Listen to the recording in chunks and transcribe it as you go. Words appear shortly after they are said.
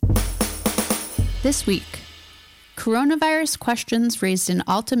This week, coronavirus questions raised in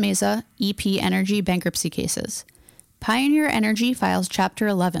Alta Mesa EP Energy bankruptcy cases. Pioneer Energy files Chapter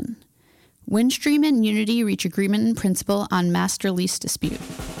 11. Windstream and Unity reach agreement in principle on master lease dispute.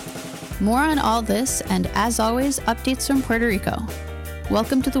 More on all this, and as always, updates from Puerto Rico.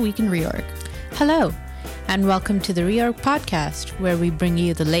 Welcome to the Week in Reorg. Hello, and welcome to the Reorg podcast, where we bring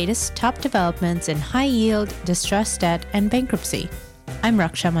you the latest top developments in high-yield, distressed debt, and bankruptcy. I'm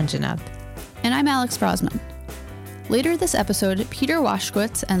Raksha Manjunath. And I'm Alex Brosman. Later this episode, Peter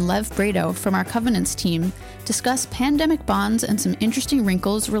Washkowitz and Lev Brado from our Covenants team discuss pandemic bonds and some interesting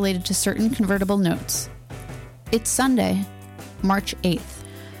wrinkles related to certain convertible notes. It's Sunday, March 8th.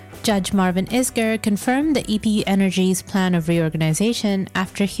 Judge Marvin Isger confirmed the EP Energy's plan of reorganization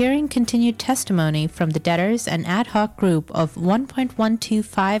after hearing continued testimony from the debtors and ad hoc group of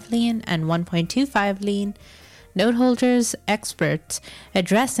 1.125 lien and 1.25 lien noteholders experts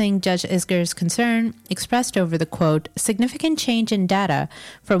addressing Judge Isger's concern expressed over the, quote, significant change in data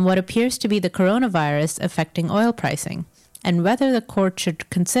from what appears to be the coronavirus affecting oil pricing, and whether the court should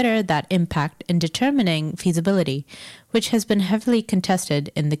consider that impact in determining feasibility, which has been heavily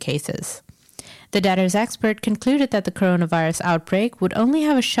contested in the cases. The debtor's expert concluded that the coronavirus outbreak would only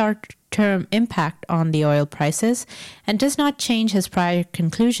have a short-term impact on the oil prices and does not change his prior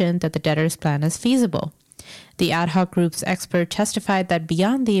conclusion that the debtor's plan is feasible. The ad hoc group's expert testified that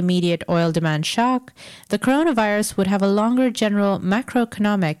beyond the immediate oil demand shock, the coronavirus would have a longer general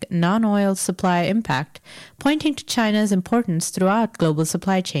macroeconomic non-oil supply impact, pointing to China's importance throughout global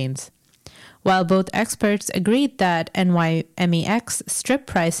supply chains. While both experts agreed that NYMEX strip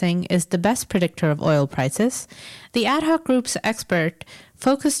pricing is the best predictor of oil prices, the ad hoc group's expert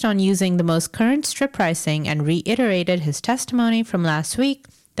focused on using the most current strip pricing and reiterated his testimony from last week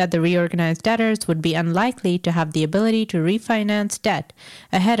that the reorganized debtors would be unlikely to have the ability to refinance debt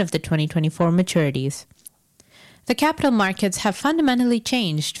ahead of the 2024 maturities. The capital markets have fundamentally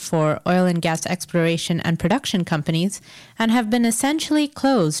changed for oil and gas exploration and production companies and have been essentially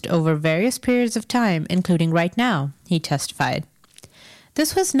closed over various periods of time, including right now, he testified.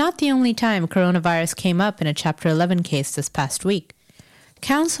 This was not the only time coronavirus came up in a Chapter 11 case this past week.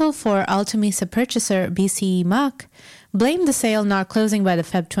 Counsel for Alta Mesa purchaser BCE Mac blamed the sale not closing by the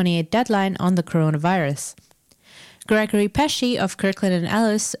Feb 28 deadline on the coronavirus. Gregory Pesci of Kirkland &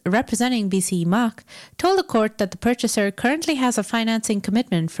 Ellis, representing BCE Mac, told the court that the purchaser currently has a financing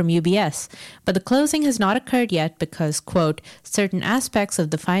commitment from UBS, but the closing has not occurred yet because, quote, certain aspects of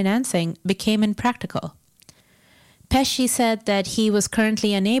the financing became impractical. Pesci said that he was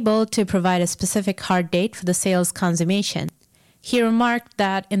currently unable to provide a specific hard date for the sale's consummation. He remarked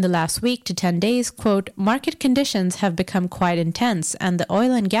that in the last week to 10 days, quote, market conditions have become quite intense, and the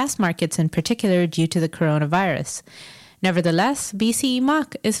oil and gas markets in particular due to the coronavirus. Nevertheless, BCE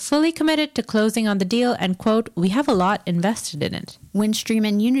Mac is fully committed to closing on the deal and, quote, we have a lot invested in it. Windstream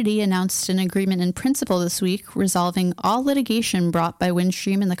and Unity announced an agreement in principle this week resolving all litigation brought by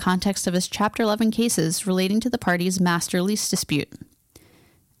Windstream in the context of its Chapter 11 cases relating to the parties' master lease dispute.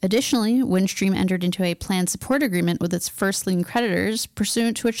 Additionally, Windstream entered into a planned support agreement with its first lien creditors,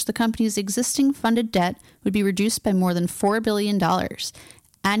 pursuant to which the company's existing funded debt would be reduced by more than $4 billion.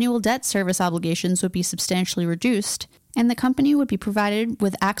 Annual debt service obligations would be substantially reduced, and the company would be provided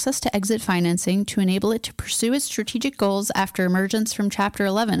with access to exit financing to enable it to pursue its strategic goals after emergence from Chapter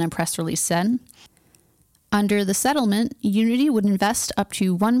 11, a press release said. Under the settlement, Unity would invest up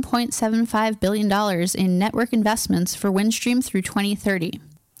to $1.75 billion in network investments for Windstream through 2030.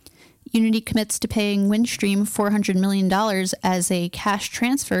 Unity commits to paying Windstream $400 million as a cash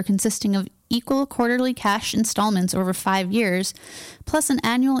transfer consisting of equal quarterly cash installments over 5 years, plus an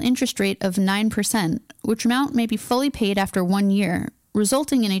annual interest rate of 9%, which amount may be fully paid after 1 year,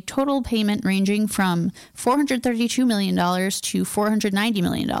 resulting in a total payment ranging from $432 million to $490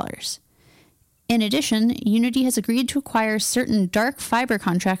 million. In addition, Unity has agreed to acquire certain dark fiber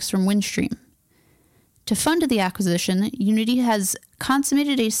contracts from Windstream. To fund the acquisition, Unity has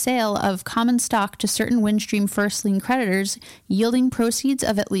consummated a sale of common stock to certain Windstream first lien creditors, yielding proceeds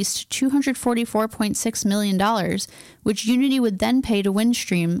of at least $244.6 million, which Unity would then pay to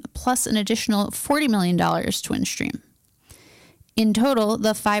Windstream, plus an additional $40 million to Windstream. In total,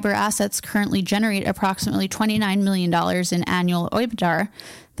 the fiber assets currently generate approximately $29 million in annual OIBDAR,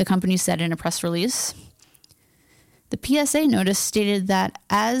 the company said in a press release. The PSA notice stated that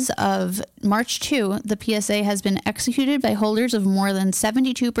as of March 2, the PSA has been executed by holders of more than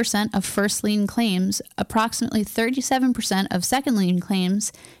 72% of first lien claims, approximately 37% of second lien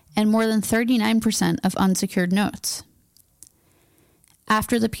claims, and more than 39% of unsecured notes.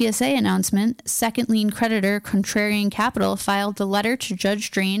 After the PSA announcement, second lien creditor Contrarian Capital filed a letter to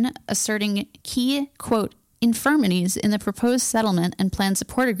Judge Drain asserting key, quote, infirmities in the proposed settlement and plan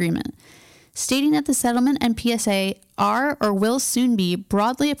support agreement, stating that the settlement and PSA are or will soon be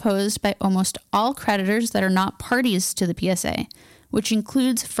broadly opposed by almost all creditors that are not parties to the PSA, which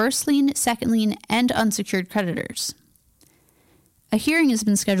includes first lien, second lien, and unsecured creditors. A hearing has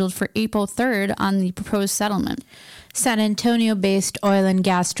been scheduled for April 3rd on the proposed settlement. San Antonio-based oil and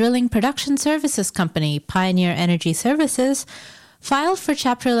gas drilling production services company Pioneer Energy Services filed for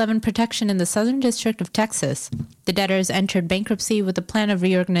Chapter 11 protection in the Southern District of Texas. The debtors entered bankruptcy with a plan of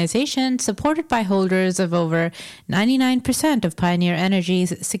reorganization supported by holders of over 99% of Pioneer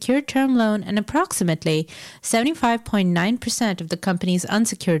Energy's secured term loan and approximately 75.9% of the company's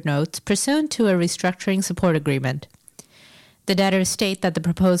unsecured notes pursuant to a restructuring support agreement. The debtors state that the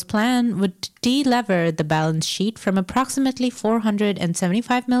proposed plan would de-lever the balance sheet from approximately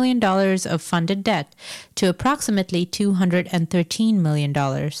 $475 million of funded debt to approximately $213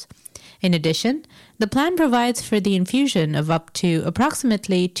 million. In addition, the plan provides for the infusion of up to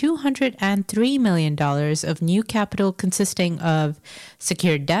approximately $203 million of new capital consisting of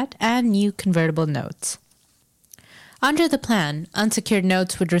secured debt and new convertible notes. Under the plan, unsecured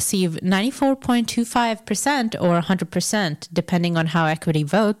notes would receive 94.25% or 100%, depending on how equity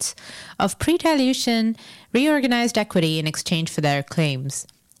votes, of pre-dilution reorganized equity in exchange for their claims.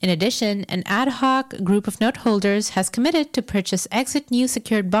 In addition, an ad hoc group of note holders has committed to purchase exit new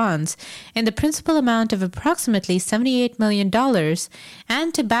secured bonds in the principal amount of approximately $78 million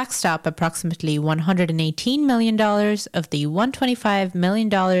and to backstop approximately $118 million of the $125 million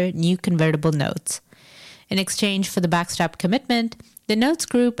new convertible notes. In exchange for the backstop commitment, the notes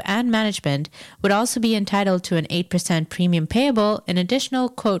group and management would also be entitled to an 8% premium payable in additional,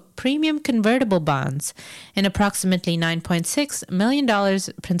 quote, premium convertible bonds in approximately $9.6 million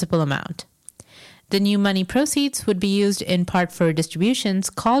principal amount. The new money proceeds would be used in part for distributions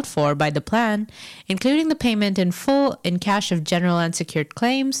called for by the plan, including the payment in full in cash of general unsecured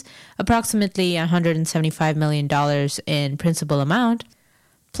claims, approximately $175 million in principal amount,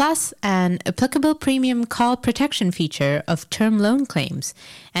 plus an applicable premium call protection feature of term loan claims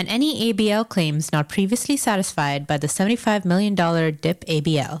and any ABL claims not previously satisfied by the $75 million DIP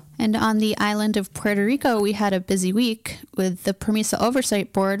ABL. And on the island of Puerto Rico, we had a busy week with the PROMESA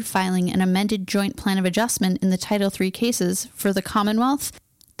Oversight Board filing an amended joint plan of adjustment in the Title III cases for the Commonwealth,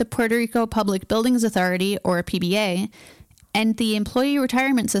 the Puerto Rico Public Buildings Authority, or PBA, and the Employee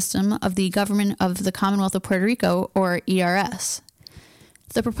Retirement System of the Government of the Commonwealth of Puerto Rico, or ERS.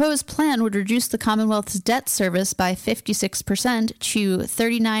 The proposed plan would reduce the Commonwealth's debt service by 56% to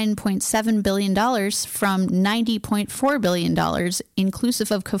 $39.7 billion from $90.4 billion,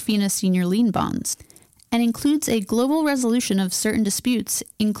 inclusive of COFINA senior lien bonds, and includes a global resolution of certain disputes,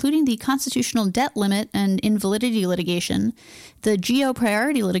 including the constitutional debt limit and invalidity litigation, the GEO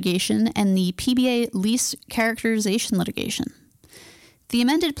priority litigation, and the PBA lease characterization litigation. The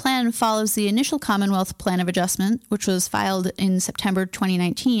amended plan follows the initial Commonwealth Plan of Adjustment, which was filed in September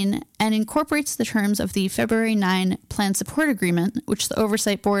 2019, and incorporates the terms of the February 9 Plan Support Agreement, which the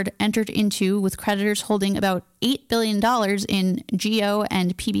Oversight Board entered into with creditors holding about $8 billion in GEO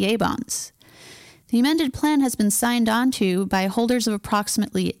and PBA bonds. The amended plan has been signed on to by holders of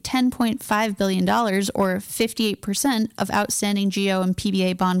approximately $10.5 billion, or 58% of outstanding GEO and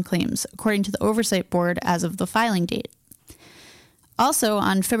PBA bond claims, according to the Oversight Board as of the filing date. Also,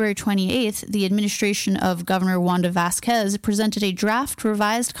 on February 28th, the administration of Governor Wanda Vasquez presented a draft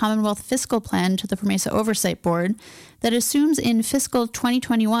revised Commonwealth fiscal plan to the PROMESA Oversight Board that assumes in fiscal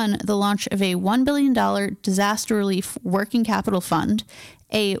 2021 the launch of a $1 billion disaster relief working capital fund,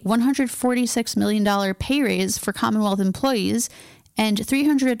 a $146 million pay raise for Commonwealth employees, and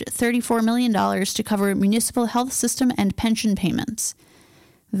 $334 million to cover municipal health system and pension payments.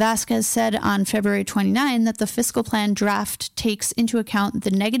 Vasquez said on February 29 that the fiscal plan draft takes into account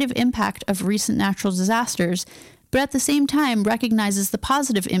the negative impact of recent natural disasters, but at the same time recognizes the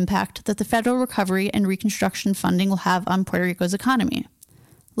positive impact that the federal recovery and reconstruction funding will have on Puerto Rico's economy.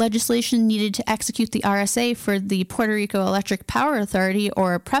 Legislation needed to execute the RSA for the Puerto Rico Electric Power Authority,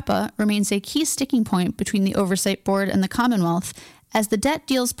 or PREPA, remains a key sticking point between the Oversight Board and the Commonwealth, as the debt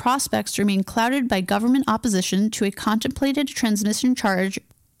deal's prospects remain clouded by government opposition to a contemplated transmission charge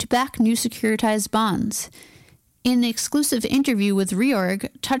to back new securitized bonds. In an exclusive interview with Reorg,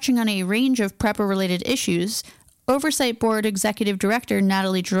 touching on a range of PREPA-related issues, Oversight Board Executive Director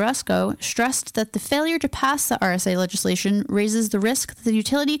Natalie Jarusco stressed that the failure to pass the RSA legislation raises the risk that the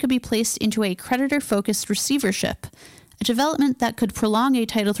utility could be placed into a creditor-focused receivership, a development that could prolong a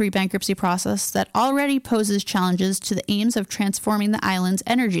Title III bankruptcy process that already poses challenges to the aims of transforming the island's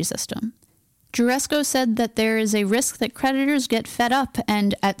energy system. Juresco said that there is a risk that creditors get fed up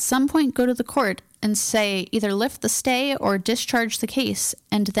and at some point go to the court and say either lift the stay or discharge the case,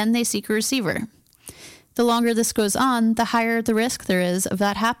 and then they seek a receiver. The longer this goes on, the higher the risk there is of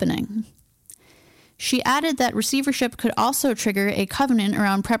that happening. She added that receivership could also trigger a covenant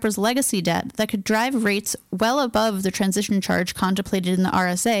around PREPA's legacy debt that could drive rates well above the transition charge contemplated in the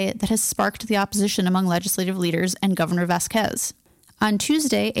RSA that has sparked the opposition among legislative leaders and Governor Vasquez. On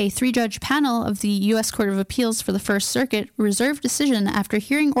Tuesday, a 3-judge panel of the U.S. Court of Appeals for the First Circuit reserved decision after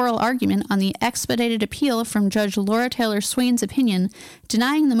hearing oral argument on the expedited appeal from Judge Laura Taylor Swain's opinion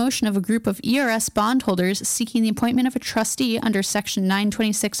denying the motion of a group of ERS bondholders seeking the appointment of a trustee under Section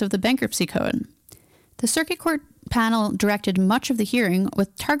 926 of the Bankruptcy Code. The Circuit Court panel directed much of the hearing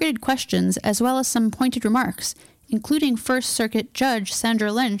with targeted questions as well as some pointed remarks, including First Circuit Judge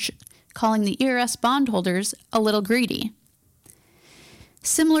Sandra Lynch calling the ERS bondholders a little greedy.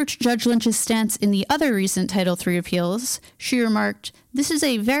 Similar to Judge Lynch's stance in the other recent Title III appeals, she remarked, "This is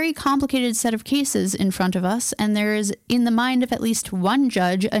a very complicated set of cases in front of us, and there is, in the mind of at least one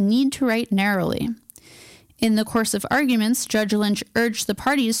judge, a need to write narrowly." In the course of arguments, Judge Lynch urged the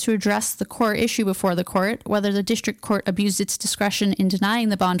parties to address the core issue before the court, whether the district court abused its discretion in denying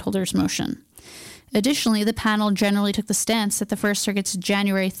the bondholders' motion. Additionally, the panel generally took the stance that the First Circuit's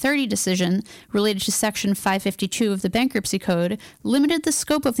January 30 decision related to Section 552 of the Bankruptcy Code limited the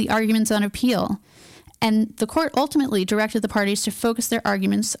scope of the arguments on appeal, and the court ultimately directed the parties to focus their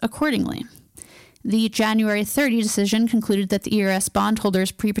arguments accordingly. The January 30 decision concluded that the ERS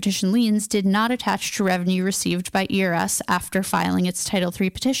bondholders' pre-petition liens did not attach to revenue received by ERS after filing its Title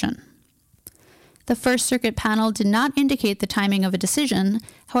III petition. The First Circuit panel did not indicate the timing of a decision.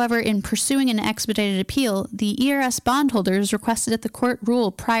 However, in pursuing an expedited appeal, the ERS bondholders requested that the court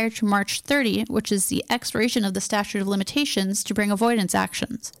rule prior to March 30, which is the expiration of the statute of limitations, to bring avoidance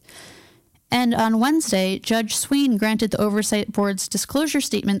actions. And on Wednesday, Judge Swain granted the Oversight Board's disclosure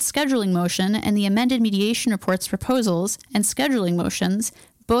statement scheduling motion and the amended mediation report's proposals and scheduling motions,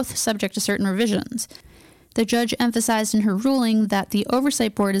 both subject to certain revisions. The judge emphasized in her ruling that the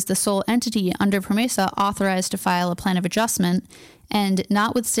Oversight Board is the sole entity under PROMESA authorized to file a plan of adjustment, and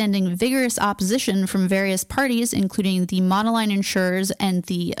notwithstanding vigorous opposition from various parties, including the monoline insurers and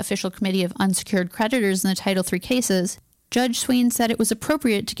the Official Committee of Unsecured Creditors in the Title III cases, Judge Swain said it was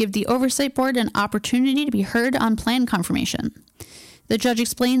appropriate to give the Oversight Board an opportunity to be heard on plan confirmation. The judge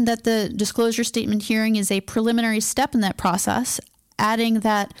explained that the disclosure statement hearing is a preliminary step in that process, adding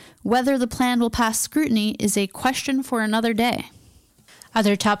that whether the plan will pass scrutiny is a question for another day.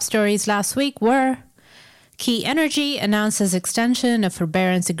 Other top stories last week were Key Energy announces extension of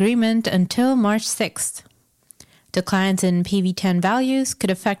forbearance agreement until March 6th. Declines in PV10 values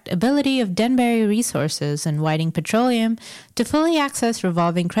could affect ability of Denbury Resources and Whiting Petroleum to fully access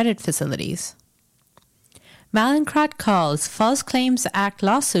revolving credit facilities. Mallinckrodt calls False Claims Act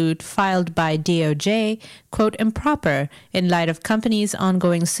lawsuit filed by DOJ, quote, improper in light of company's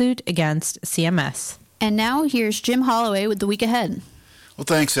ongoing suit against CMS. And now here's Jim Holloway with the week ahead. Well,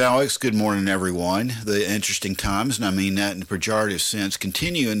 thanks, Alex. Good morning, everyone. The interesting times, and I mean that in a pejorative sense,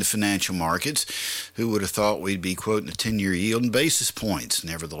 continue in the financial markets. Who would have thought we'd be quoting a 10-year yield in basis points?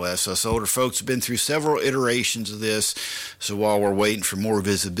 Nevertheless, us older folks have been through several iterations of this, so while we're waiting for more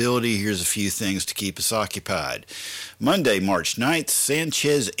visibility, here's a few things to keep us occupied. Monday, March 9th,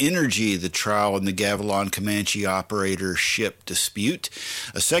 Sanchez Energy, the trial in the Gavilan Comanche operatorship dispute.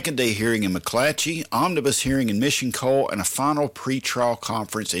 A second-day hearing in McClatchy, omnibus hearing in Mission Coal, and a final pre-trial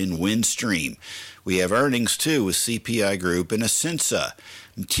conference in Windstream. We have earnings, too, with CPI Group and Asensa.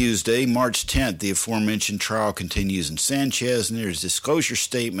 Tuesday, March 10th, the aforementioned trial continues in Sanchez, and there's a disclosure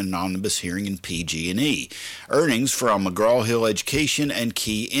statement and omnibus hearing in PG&E. Earnings from McGraw-Hill Education and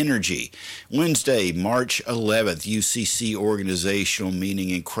Key Energy. Wednesday, March 11th, UCC organizational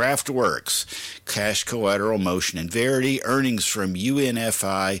meeting in Craftworks. Cash Collateral, Motion and Verity. Earnings from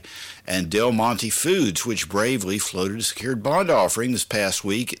UNFI and Del Monte Foods, which bravely floated a secured bond offering this past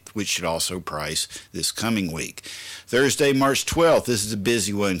week, which should also price this coming week. Thursday, March 12th, this is a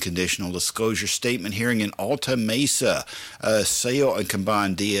busy one, conditional disclosure statement hearing in Alta Mesa, a sale and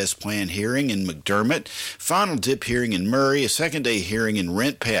combined DS plan hearing in McDermott, final dip hearing in Murray, a second-day hearing in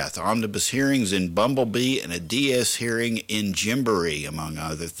RentPath, omnibus hearings in Bumblebee, and a DS hearing in Gymboree, among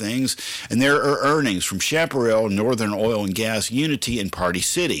other things. And there are earnings from Chaparral, Northern Oil and Gas, Unity, and Party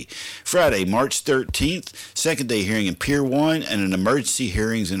City. Friday, March 13th, second-day hearing in Pier 1, and an emergency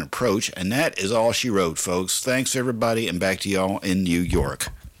hearings in Approach. And that is all she wrote, folks. Thanks, everybody, and back to y'all in New York.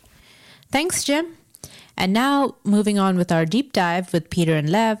 Thanks, Jim. And now, moving on with our deep dive with Peter and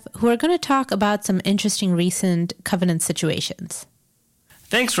Lev, who are going to talk about some interesting recent covenant situations.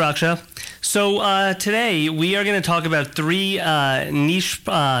 Thanks, Raksha. So today we are going to talk about three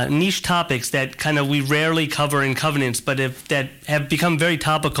niche topics that kind of we rarely cover in covenants, but that have become very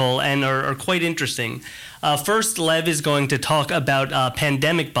topical and are quite interesting. First, Lev is going to talk about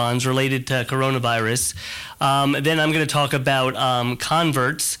pandemic bonds related to coronavirus. Then I'm going to talk about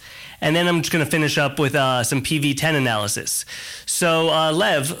converts. And then I'm just going to finish up with some PV10 analysis. So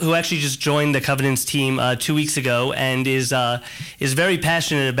Lev, who actually just joined the Covenants team 2 weeks ago and is very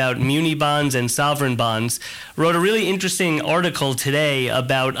passionate about muni bonds and sovereign bonds, wrote a really interesting article today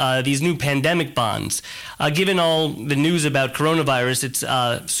about these new pandemic bonds. Given all the news about coronavirus,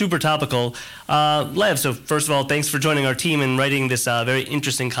 it's super topical. Lev, so first of all, thanks for joining our team and writing this very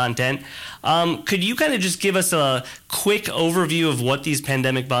interesting content. Could you kind of just give us a quick overview of what these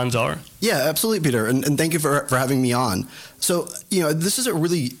pandemic bonds are? Yeah, absolutely, Peter. And thank you for having me on. So, this is a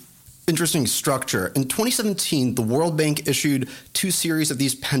really interesting structure. In 2017, the World Bank issued 2 series of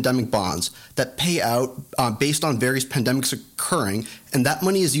these pandemic bonds that pay out based on various pandemics occurring, and that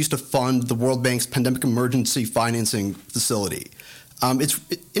money is used to fund the World Bank's Pandemic Emergency Financing Facility.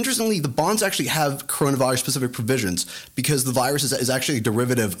 Interestingly, the bonds actually have coronavirus-specific provisions because the virus is actually a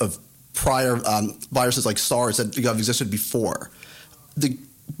derivative of prior viruses like SARS that have existed before. The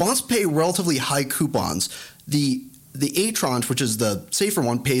bonds pay relatively high coupons. The A tranche, which is the safer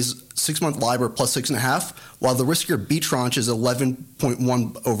one, pays 6-month LIBOR plus 6.5, while the riskier B tranche is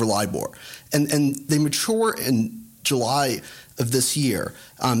 11.1 over LIBOR. And they mature in July of this year,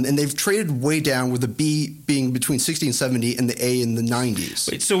 and they've traded way down, with the B being between 60 and 70 and the A in the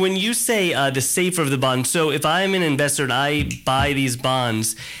 90s. Wait, so when you say the safer of the bonds, so if I'm an investor and I buy these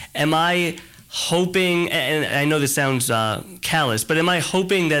bonds, am I hoping, and I know this sounds callous, but am I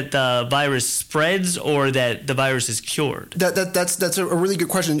hoping that the virus spreads or that the virus is cured? That's a really good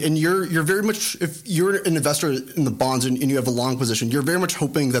question, and you're very much, if you're an investor in the bonds and you have a long position, you're very much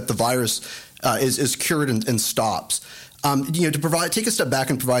hoping that the virus is cured and stops. To take a step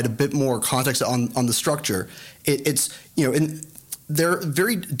back and provide a bit more context on the structure, they're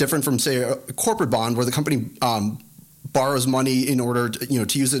very different from, say, a corporate bond where the company borrows money in order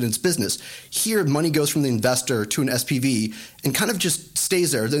to use it in its business. Here, money goes from the investor to an SPV and kind of just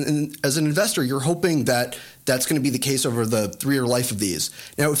stays there. And as an investor, you're hoping that that's going to be the case over the 3-year life of these.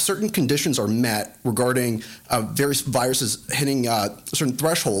 Now, if certain conditions are met regarding various viruses hitting certain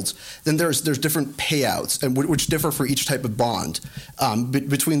thresholds, then there's different payouts, and which differ for each type of bond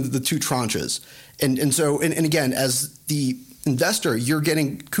between the 2 tranches. And so again, as the investor, you're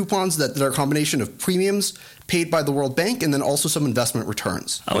getting coupons that are a combination of premiums paid by the World Bank and then also some investment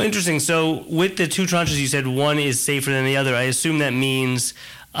returns. Oh, interesting. So with the 2 tranches, you said one is safer than the other. I assume that means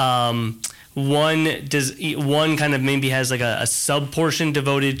one kind of maybe has like a sub portion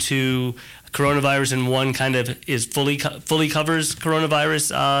devoted to coronavirus, and one kind of is fully covers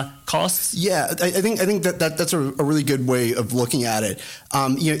coronavirus costs. Yeah, I think that's a really good way of looking at it.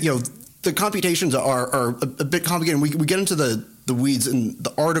 The computations are a bit complicated. We get into the weeds in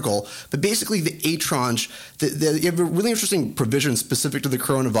the article, but basically the A tranche, you have a really interesting provision specific to the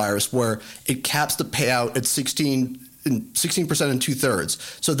coronavirus where it caps the payout at 16% and 2/3.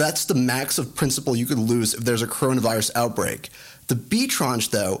 So that's the max of principal you could lose if there's a coronavirus outbreak. The B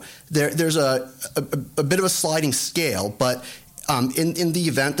tranche, though, there's a bit of a sliding scale, but in the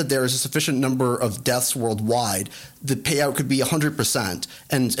event that there is a sufficient number of deaths worldwide, the payout could be 100%,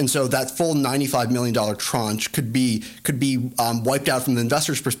 and so that full $95 million tranche could be wiped out from the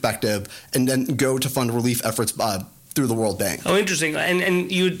investor's perspective, and then go to fund relief efforts through the World Bank. Oh, interesting. And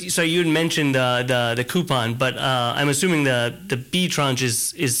you had mentioned the coupon, but I'm assuming the B tranche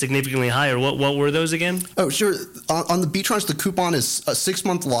is significantly higher. What were those again? Oh, sure. On the B tranche, the coupon is a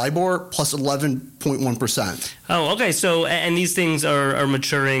 6-month LIBOR plus 11.1%. Oh, okay. So, and these things are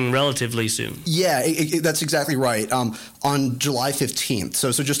maturing relatively soon. Yeah, that's exactly right. On July 15th,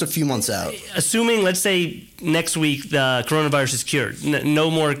 so just a few months out. Assuming, let's say, next week the coronavirus is cured,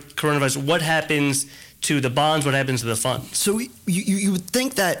 no more coronavirus, what happens to the bonds? What happens to the fund? So you would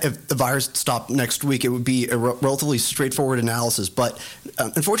think that if the virus stopped next week, it would be a relatively straightforward analysis, but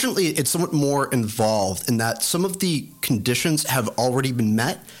unfortunately it's somewhat more involved in that some of the conditions have already been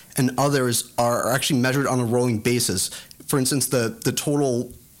met and others are actually measured on a rolling basis. For instance, the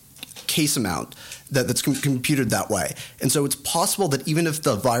total case amount. that's computed that way. And so it's possible that even if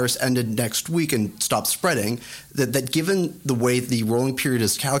the virus ended next week and stopped spreading, that given the way the rolling period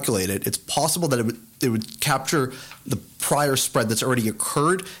is calculated, it's possible that it would capture the prior spread that's already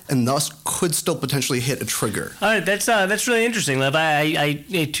occurred and thus could still potentially hit a trigger. All right, that's really interesting, Lev. I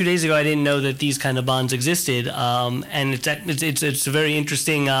 2 days ago I didn't know that these kind of bonds existed, and it's a very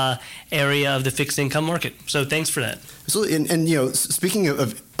interesting area of the fixed income market. So thanks for that. Absolutely, and speaking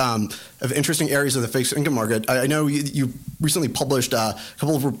of interesting areas of the fixed income market, I know you recently published a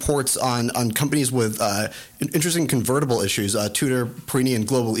couple of reports on companies with interesting convertible issues, Tutor Perini and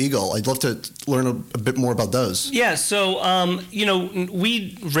Global Eagle. I'd love to learn a bit more about those. Yeah, so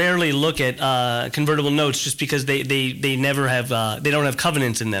we rarely look at convertible notes just because they never have they don't have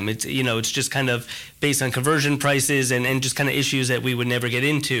covenants in them. It's just kind of based on conversion prices and just kind of issues that we would never get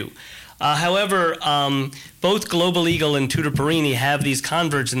into. However, both Global Eagle and Tutor Perini have these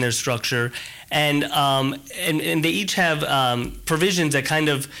converts in their structure, and they each have provisions that kind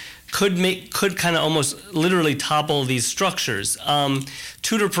of could kind of almost literally topple these structures.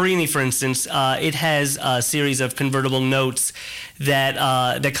 Tutor Perini, for instance, it has a series of convertible notes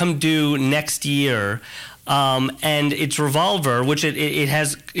that come due next year. And its revolver, which it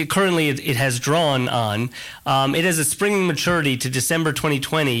has drawn on, it has a springing maturity to December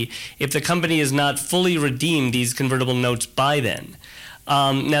 2020 if the company has not fully redeemed these convertible notes by then.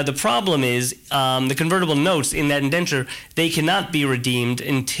 Now, the problem is the convertible notes in that indenture, they cannot be redeemed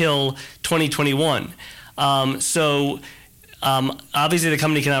until 2021. Obviously, the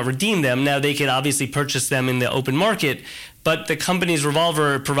company cannot redeem them. Now, they can obviously purchase them in the open market, but the company's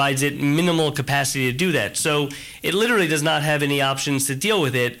revolver provides it minimal capacity to do that. So it literally does not have any options to deal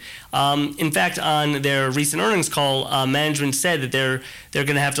with it. In fact, on their recent earnings call, management said that they're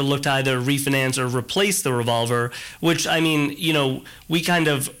going to have to look to either refinance or replace the revolver, which, we kind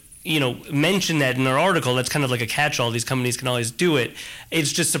of mention that in our article. That's kind of like a catch-all. These companies can always do it.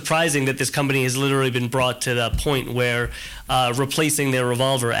 It's just surprising that this company has literally been brought to the point where replacing their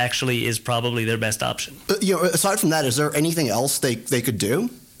revolver actually is probably their best option. Aside from that, is there anything else they could do?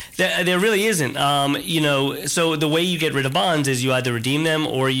 There really isn't. So the way you get rid of bonds is you either redeem them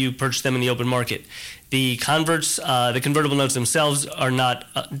or you purchase them in the open market. The converts, the convertible notes themselves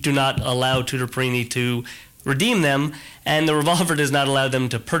do not allow Tutor Perini to redeem them, and the revolver does not allow them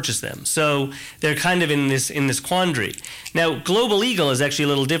to purchase them. So they're kind of in this quandary. Now, Global Eagle is actually a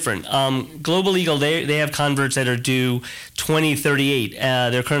little different. Global Eagle, they have converts that are due 2038.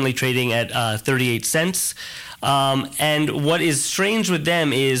 They're currently trading at 38 cents. And what is strange with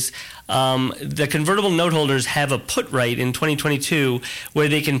them is the convertible note holders have a put right in 2022 where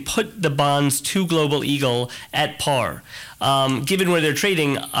they can put the bonds to Global Eagle at par. Given where they're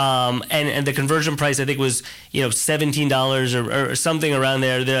trading, and the conversion price, I think, was $17 or something around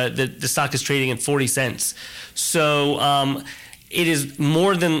there. The stock is trading at 40 cents. So it is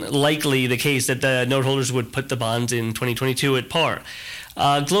more than likely the case that the note holders would put the bonds in 2022 at par.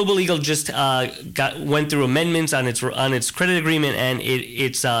 Global Eagle just went through amendments on its credit agreement and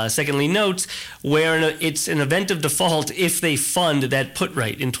its second lien notes, where it's an event of default if they fund that put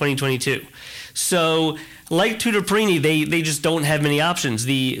right in 2022. So, like Tutor Perini, they just don't have many options.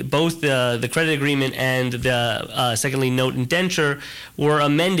 Both the credit agreement and the second lien note indenture were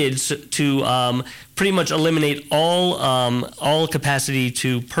amended to pretty much eliminate all capacity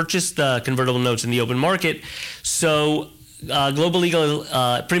to purchase the convertible notes in the open market. So Global Eagle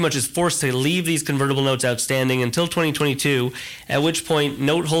pretty much is forced to leave these convertible notes outstanding until 2022, at which point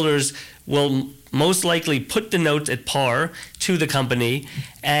note holders will most likely put the notes at par to the company,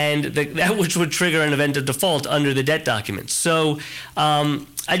 and that which would trigger an event of default under the debt documents. So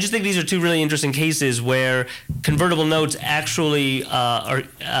I just think these are two really interesting cases where convertible notes actually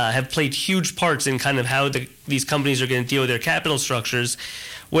have played huge parts in kind of how these companies are going to deal with their capital structures,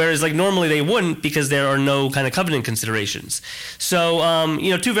 whereas normally they wouldn't because there are no kind of covenant considerations. So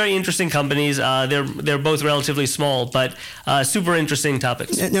two very interesting companies. They're both relatively small, but super interesting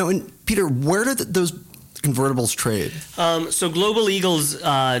topics. Now, and Peter, where do those convertibles trade? So Global Eagle's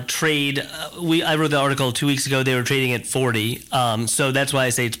trade, I wrote the article 2 weeks ago. They were trading at 40. So that's why I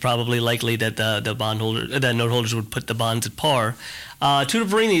say it's probably likely that the note holders would put the bonds at par. Tutor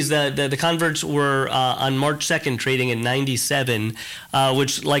Perini's, the converts were on March 2nd trading at 97,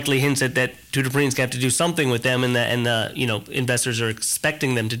 which likely hints at that Tutor Perini's have to do something with them, and the investors are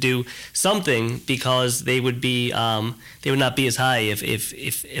expecting them to do something because they would not be as high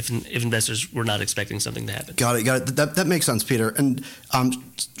if investors were not expecting something to happen. Got it. That makes sense, Peter. And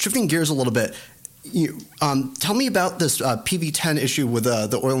shifting gears a little bit, Tell me about this PV10 issue with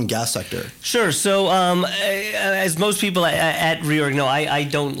the oil and gas sector. Sure. So, as most people at Reorg know, I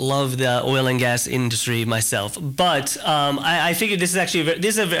don't love the oil and gas industry myself, but I figured this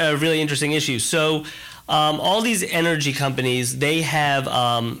is a really interesting issue. So, all these energy companies, they have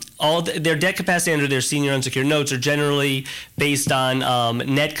all their debt capacity under their senior unsecured notes are generally based on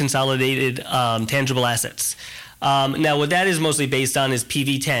net consolidated tangible assets. Now, what that is mostly based on is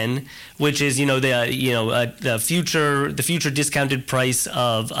PV10, which is the future discounted price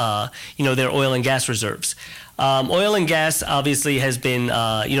of their oil and gas reserves. Oil and gas obviously has been,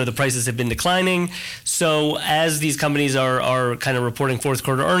 the prices have been declining. So as these companies are kind of reporting fourth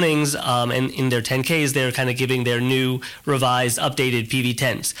quarter earnings, and in their 10Ks, they're kind of giving their new revised updated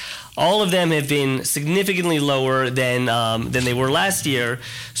PV10s. All of them have been significantly lower than they were last year.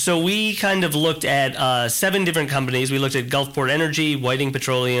 So we kind of looked at 7 different companies. We looked at Gulfport Energy, Whiting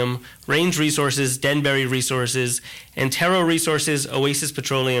Petroleum, Range Resources, Denbury Resources, Antero Resources, Oasis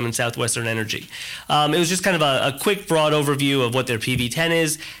Petroleum, and Southwestern Energy. It was just kind of a quick, broad overview of what their PV10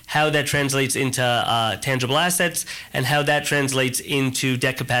 is, how that translates into tangible assets, and how that translates into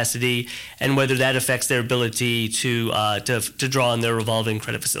debt capacity, and whether that affects their ability to draw on their revolving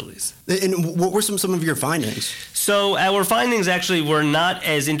credit facilities. And what were some of your findings? So our findings actually were not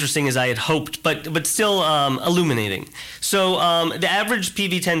as interesting as I had hoped, but still illuminating. So the average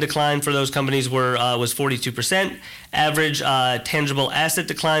PV10 decline for those companies was 42%. Average tangible asset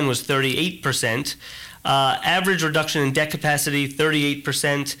decline was 38%. Average reduction in debt capacity,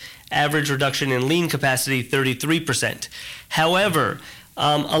 38%. Average reduction in lien capacity, 33%. However,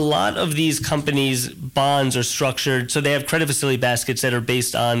 a lot of these companies' bonds are structured, so they have credit facility baskets that are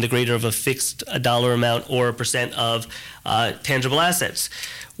based on the greater of a fixed dollar amount or a percent of tangible assets.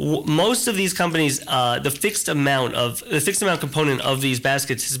 Most of these companies, the fixed amount component of these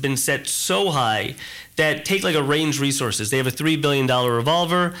baskets has been set so high that take like a Range Resources. They have a $3 billion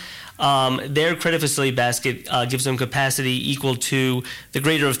revolver. Their credit facility basket gives them capacity equal to the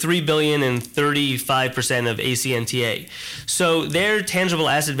greater of $3 billion and 35% of ACNTA. So their tangible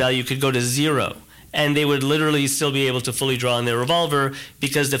asset value could go to zero, and they would literally still be able to fully draw on their revolver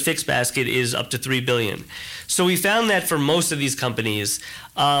because the fixed basket is up to $3 billion. So we found that for most of these companies,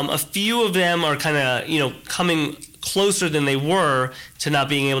 a few of them are kind of coming closer than they were to not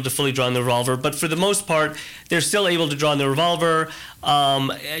being able to fully draw on the revolver, but for the most part, they're still able to draw on the revolver.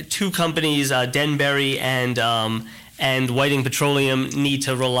 2 companies, Denbury and Whiting Petroleum, need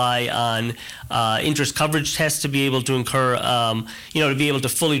to rely on interest coverage tests to be able to incur, to be able to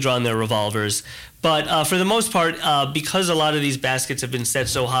fully draw on their revolvers. But for the most part, because a lot of these baskets have been set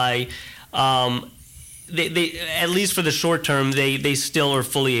so high, they at least for the short term, they still are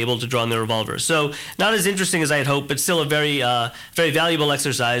fully able to draw on their revolvers. So not as interesting as I had hoped, but still a very very valuable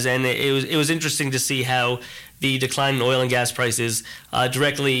exercise. And it was interesting to see how the decline in oil and gas prices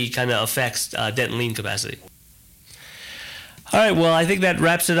directly kind of affects debt and lien capacity. All right, well, I think that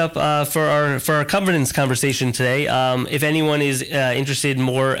wraps it up for our covenants conversation today. If anyone is interested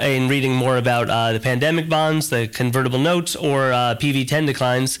more in reading more about the pandemic bonds, the convertible notes, or PV10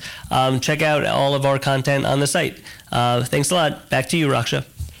 declines, check out all of our content on the site. Thanks a lot. Back to you, Raksha.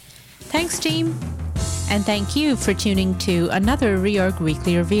 Thanks, team. And thank you for tuning to another Reorg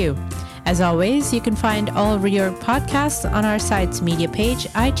Weekly Review. As always, you can find all Reorg podcasts on our site's media page,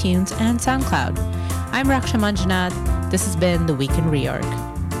 iTunes, and SoundCloud. I'm Raksha Manjunath. This has been The Week in Reorg.